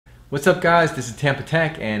What's up guys, this is Tampa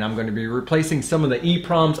Tech and I'm going to be replacing some of the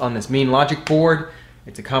EEPROMs on this main logic board.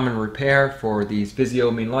 It's a common repair for these Vizio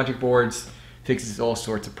main logic boards. Fixes all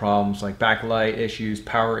sorts of problems like backlight issues,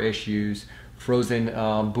 power issues, frozen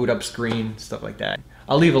boot up screen, stuff like that.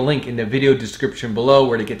 I'll leave a link in the video description below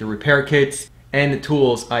where to get the repair kits and the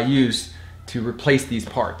tools I use to replace these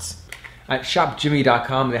parts. At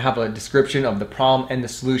shopjimmy.com they have a description of the problem and the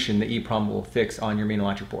solution the EEPROM will fix on your main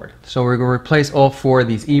logic board. So we're going to replace all four of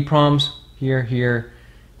these EEPROMs here, here,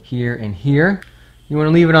 here, and here. You want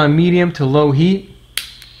to leave it on medium to low heat.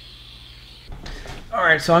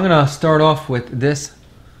 Alright, so I'm going to start off with this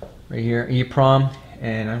right here, EEPROM,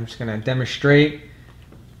 and I'm just going to demonstrate.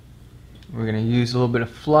 We're going to use a little bit of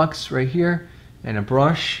flux right here and a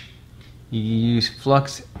brush. You can use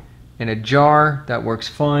flux in a jar, that works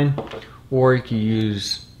fine, or you can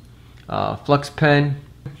use flux pen.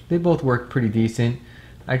 They both work pretty decent.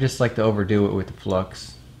 I just like to overdo it with the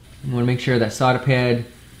flux. You want to make sure that solder pad,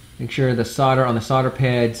 make sure the solder on the solder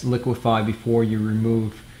pads liquefy before you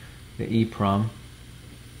remove the EEPROM.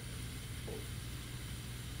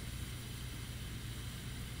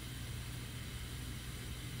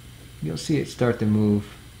 You'll see it start to move.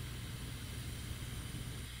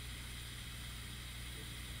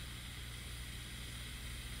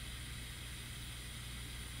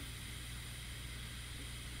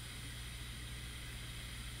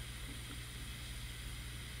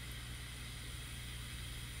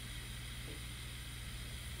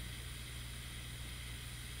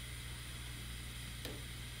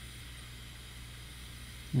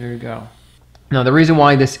 There you go. Now the reason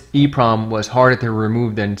why this EEPROM was harder to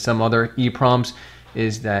remove than some other EEPROMs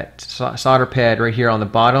is that solder pad right here on the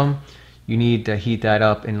bottom, you need to heat that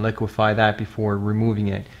up and liquefy that before removing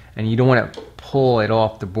it. And you don't want to pull it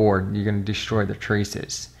off the board. You're going to destroy the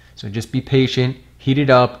traces. So just be patient, heat it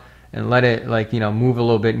up, and let it move a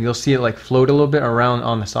little bit. And you'll see it like float a little bit around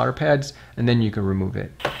on the solder pads, and then you can remove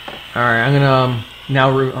it. Alright, I'm going to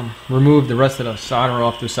now remove the rest of the solder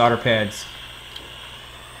off the solder pads.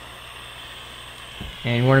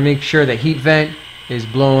 And you want to make sure the heat vent is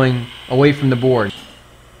blowing away from the board.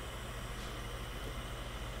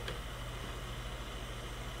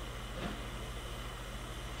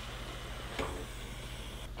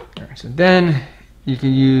 Alright, so then you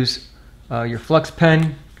can use your flux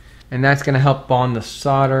pen, and that's going to help bond the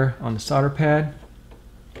solder on the solder pad.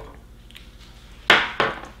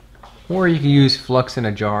 Or you can use flux in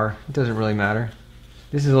a jar. It doesn't really matter.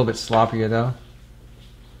 This is a little bit sloppier though.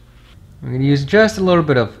 I'm going to use just a little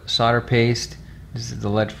bit of solder paste. This is the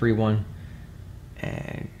lead-free one.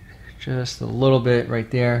 And just a little bit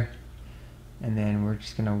right there. And then we're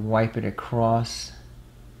just going to wipe it across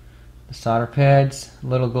the solder pads. A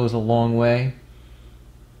little goes a long way.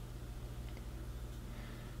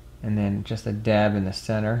 And then just a dab in the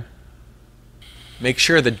center. Make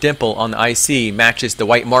sure the dimple on the IC matches the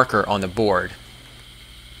white marker on the board.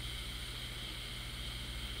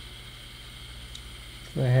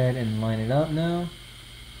 Go ahead and line it up now.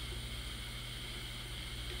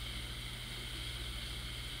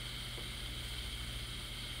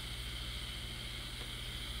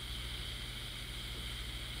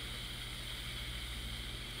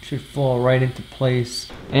 Should fall right into place.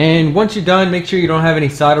 And once you're done, make sure you don't have any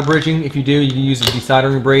solder bridging. If you do, you can use a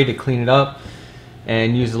desoldering braid to clean it up.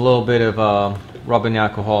 And use a little bit of rubbing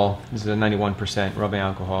alcohol. This is a 91% rubbing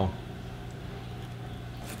alcohol.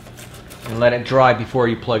 And let it dry before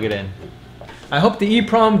you plug it in. I hope the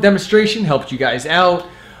EEPROM demonstration helped you guys out.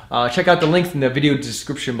 Check out the links in the video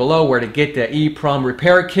description below where to get the EEPROM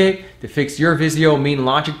repair kit to fix your Vizio main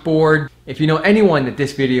logic board. If you know anyone that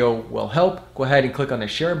this video will help, go ahead and click on the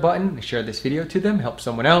share button and share this video to them, help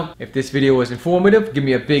someone out. If this video was informative, give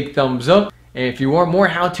me a big thumbs up. And if you want more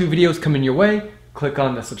how-to videos coming your way, click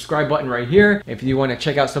on the subscribe button right here. If you want to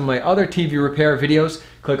check out some of my other TV repair videos,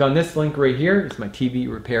 click on this link right here. It's my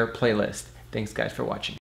TV repair playlist. Thanks guys for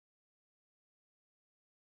watching.